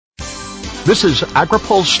This is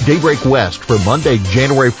AgriPulse Daybreak West for Monday,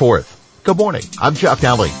 January 4th. Good morning. I'm Chuck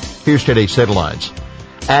Alley. Here's today's headlines.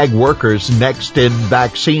 Ag workers next in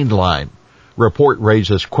vaccine line. Report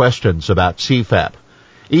raises questions about CFAP.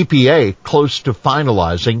 EPA close to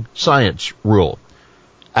finalizing science rule.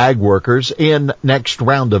 Ag workers in next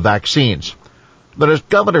round of vaccines. The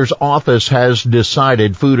governor's office has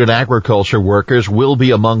decided food and agriculture workers will be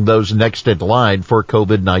among those next in line for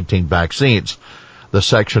COVID-19 vaccines. The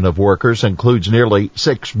section of workers includes nearly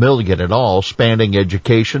 6 million in all, spanning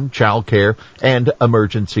education, childcare, and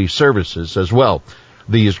emergency services as well.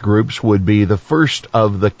 These groups would be the first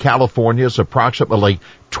of the California's approximately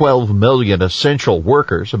 12 million essential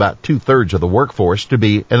workers, about two-thirds of the workforce, to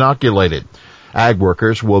be inoculated. Ag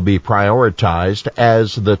workers will be prioritized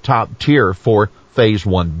as the top tier for Phase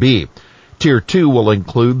 1B. Tier 2 will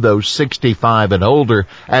include those 65 and older,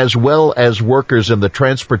 as well as workers in the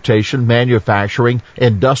transportation, manufacturing,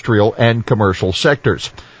 industrial, and commercial sectors.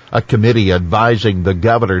 A committee advising the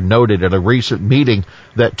governor noted at a recent meeting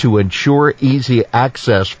that to ensure easy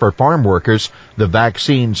access for farm workers, the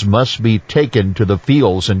vaccines must be taken to the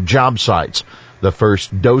fields and job sites. The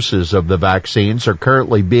first doses of the vaccines are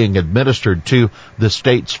currently being administered to the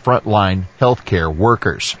state's frontline healthcare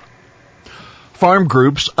workers. Farm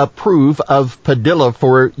groups approve of Padilla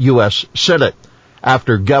for U.S. Senate.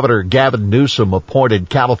 After Governor Gavin Newsom appointed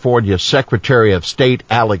California Secretary of State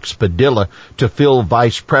Alex Padilla to fill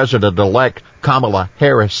Vice President-elect Kamala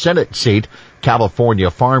Harris' Senate seat, California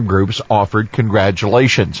farm groups offered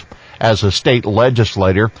congratulations. As a state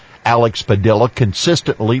legislator, Alex Padilla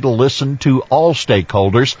consistently listened to all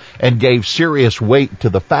stakeholders and gave serious weight to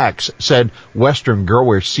the facts, said Western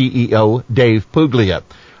Growers CEO Dave Puglia.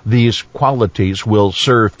 These qualities will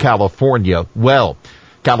serve California well.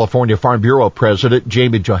 California Farm Bureau President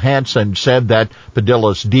Jamie Johansson said that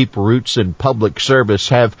Padilla's deep roots in public service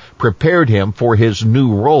have prepared him for his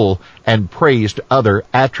new role and praised other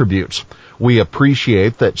attributes. We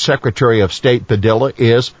appreciate that Secretary of State Padilla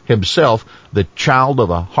is himself the child of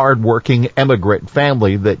a hard-working immigrant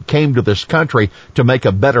family that came to this country to make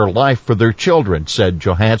a better life for their children, said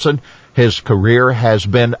Johansson. His career has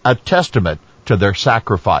been a testament to their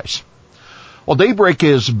sacrifice. Well, daybreak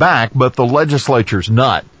is back, but the legislature's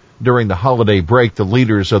not. During the holiday break, the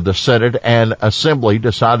leaders of the Senate and Assembly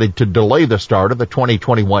decided to delay the start of the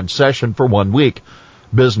 2021 session for 1 week.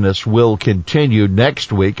 Business will continue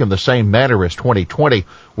next week in the same manner as 2020,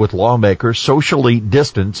 with lawmakers socially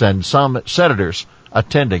distanced and some senators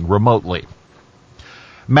attending remotely.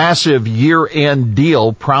 Massive year-end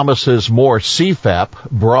deal promises more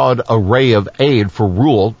CFAP, broad array of aid for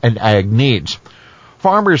rural and ag needs.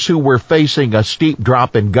 Farmers who were facing a steep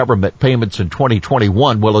drop in government payments in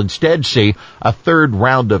 2021 will instead see a third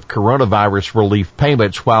round of coronavirus relief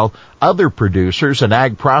payments, while other producers and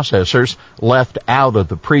ag processors left out of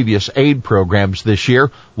the previous aid programs this year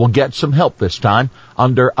will get some help this time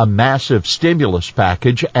under a massive stimulus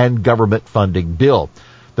package and government funding bill.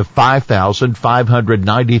 The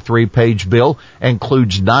 5,593-page bill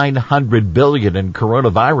includes $900 billion in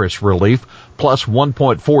coronavirus relief, plus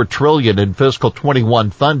 $1.4 trillion in fiscal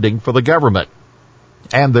 21 funding for the government.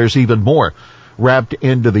 And there's even more. Wrapped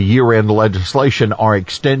into the year-end legislation are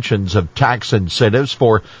extensions of tax incentives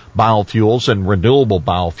for biofuels and renewable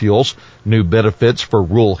biofuels, new benefits for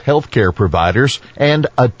rural healthcare providers, and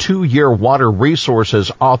a 2-year water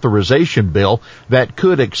resources authorization bill that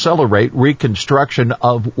could accelerate reconstruction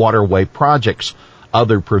of waterway projects.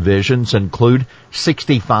 Other provisions include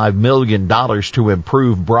 $65 million to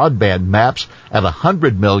improve broadband maps and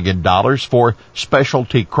 $100 million for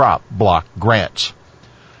specialty crop block grants.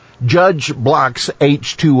 Judge blocks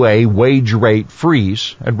H-2A wage rate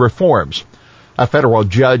freeze and reforms. A federal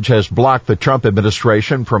judge has blocked the Trump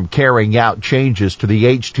administration from carrying out changes to the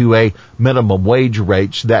H-2A minimum wage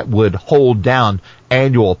rates that would hold down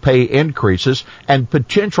annual pay increases and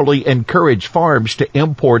potentially encourage farms to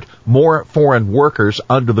import more foreign workers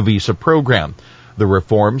under the visa program. The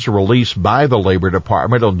reforms released by the Labor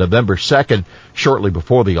Department on November 2nd, shortly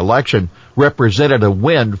before the election, represented a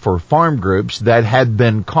win for farm groups that had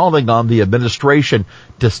been calling on the administration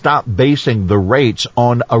to stop basing the rates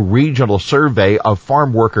on a regional survey of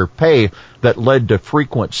farm worker pay that led to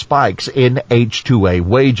frequent spikes in H-2A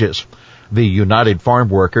wages. The United Farm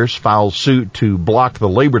Workers filed suit to block the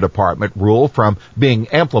Labor Department rule from being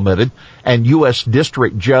implemented, and U.S.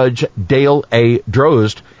 District Judge Dale A.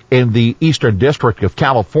 Drozd in the Eastern District of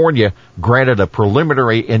California granted a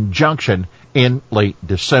preliminary injunction in late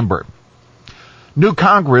December. New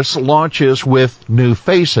Congress launches with new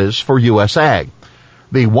faces for U.S. Ag.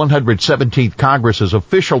 The 117th Congress is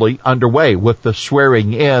officially underway with the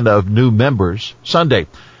swearing in of new members Sunday.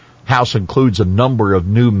 House includes a number of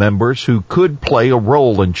new members who could play a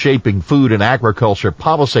role in shaping food and agriculture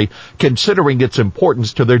policy, considering its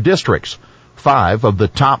importance to their districts. 5 of the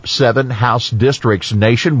top 7 House districts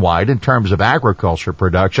nationwide in terms of agriculture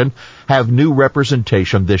production have new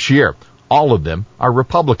representation this year. All of them are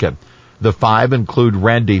Republican. The 5 include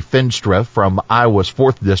Randy Finstra from Iowa's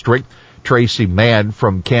 4th District, Tracy Mann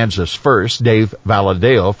from Kansas' 1st, Dave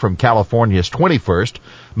Valadao from California's 21st,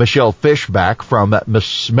 Michelle Fishback from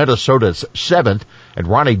Minnesota's 7th, and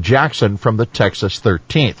Ronnie Jackson from the Texas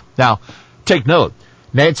 13th. Now, take note,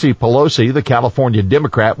 Nancy Pelosi, the California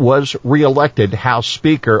Democrat, was reelected House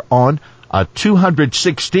Speaker on a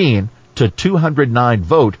 216 to 209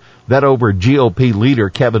 vote that over GOP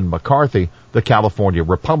leader Kevin McCarthy, the California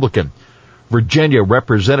Republican. Virginia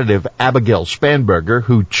Representative Abigail Spanberger,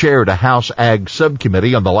 who chaired a House Ag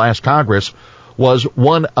subcommittee on the last Congress, was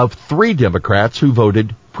one of 3 Democrats who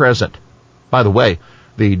voted present. By the way,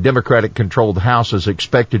 the Democratic-controlled House is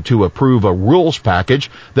expected to approve a rules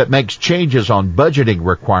package that makes changes on budgeting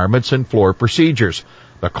requirements and floor procedures.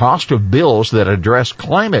 The cost of bills that address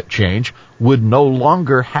climate change would no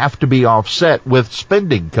longer have to be offset with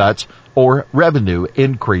spending cuts or revenue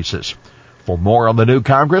increases. For more on the new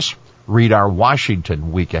Congress, read our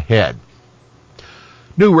Washington Week Ahead.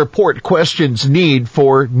 New report questions need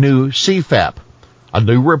for new CFAP. A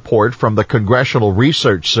new report from the Congressional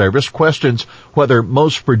Research Service questions whether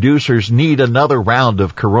most producers need another round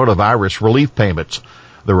of coronavirus relief payments.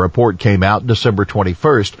 The report came out December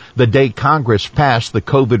 21st, the day Congress passed the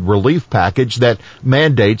COVID relief package that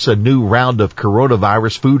mandates a new round of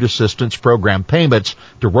coronavirus food assistance program payments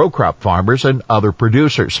to row crop farmers and other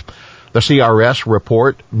producers. The CRS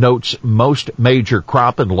report notes most major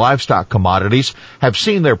crop and livestock commodities have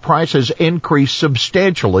seen their prices increase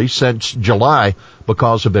substantially since July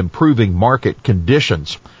because of improving market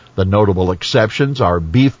conditions. The notable exceptions are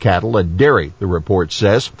beef cattle and dairy, the report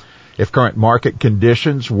says. If current market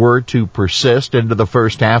conditions were to persist into the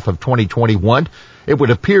first half of 2021, it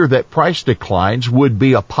would appear that price declines would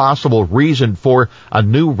be a possible reason for a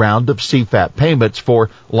new round of CFAP payments for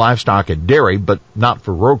livestock and dairy, but not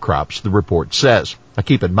for row crops, the report says. Now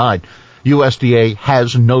keep in mind, USDA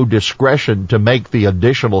has no discretion to make the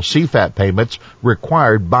additional CFAP payments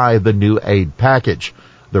required by the new aid package.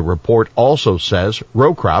 The report also says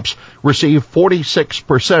row crops receive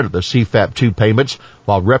 46% of the CFAP2 payments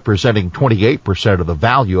while representing 28% of the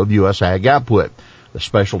value of U.S. ag output. The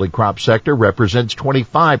specialty crop sector represents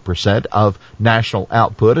 25% of national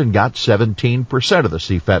output and got 17% of the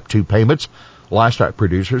CFAP2 payments. Livestock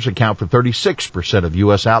producers account for 36% of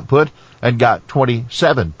U.S. output and got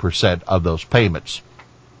 27% of those payments.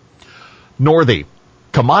 Northey,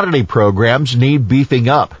 commodity programs need beefing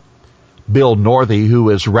up. Bill Northey, who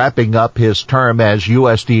is wrapping up his term as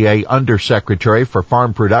USDA Undersecretary for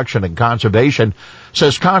Farm Production and Conservation,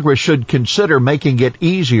 says Congress should consider making it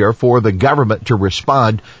easier for the government to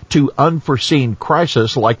respond to unforeseen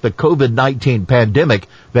crises like the COVID-19 pandemic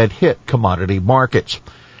that hit commodity markets.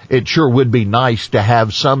 It sure would be nice to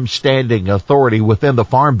have some standing authority within the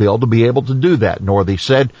Farm Bill to be able to do that, Northey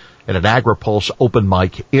said in an AgriPulse open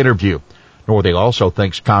mic interview. Northey also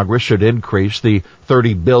thinks Congress should increase the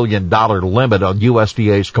 $30 billion limit on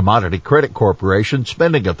USDA's Commodity Credit Corporation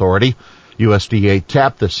spending authority. USDA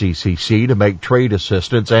tapped the CCC to make trade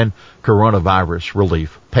assistance and coronavirus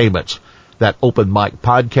relief payments. That open mic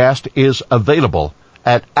podcast is available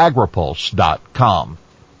at agripulse.com.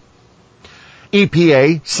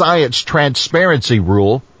 EPA Science Transparency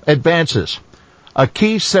Rule advances. A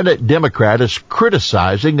key Senate Democrat is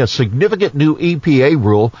criticizing a significant new EPA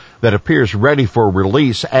rule that appears ready for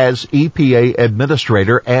release as EPA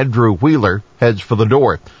Administrator Andrew Wheeler heads for the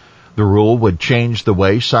door. The rule would change the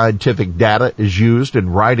way scientific data is used in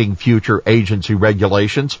writing future agency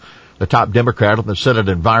regulations. The top Democrat on the Senate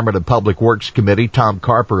Environment and Public Works Committee, Tom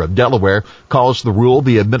Carper of Delaware, calls the rule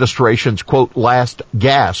the administration's, quote, last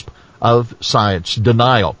gasp of science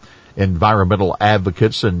denial. Environmental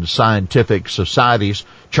advocates and scientific societies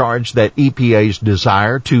charge that EPA's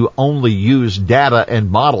desire to only use data and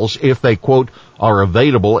models if they, quote, are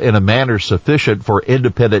available in a manner sufficient for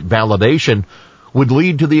independent validation would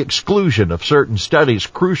lead to the exclusion of certain studies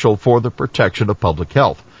crucial for the protection of public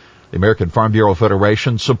health. The American Farm Bureau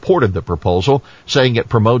Federation supported the proposal, saying it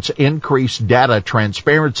promotes increased data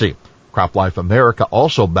transparency. CropLife America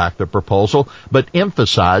also backed the proposal, but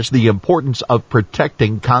emphasized the importance of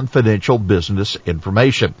protecting confidential business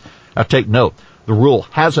information. Now take note, the rule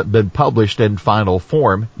hasn't been published in final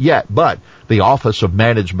form yet, but the Office of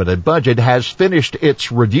Management and Budget has finished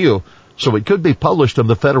its review, so it could be published in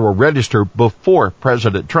the Federal Register before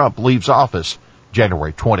President Trump leaves office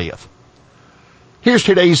January 20th. Here's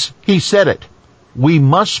today's He Said It. We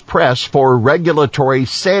must press for regulatory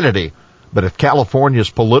sanity. But if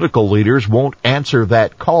California's political leaders won't answer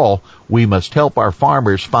that call, we must help our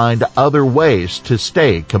farmers find other ways to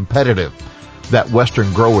stay competitive. That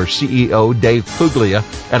Western Growers CEO Dave Puglia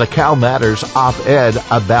at a Cal Matters op-ed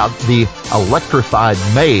about the electrified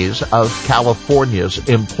maze of California's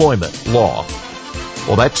employment law.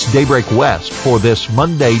 Well, that's Daybreak West for this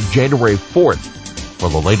Monday, January 4th. For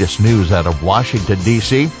the latest news out of Washington,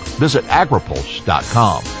 D.C., visit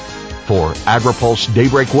agripulse.com. For AgriPulse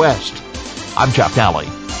Daybreak West, I'm Chuck Alley.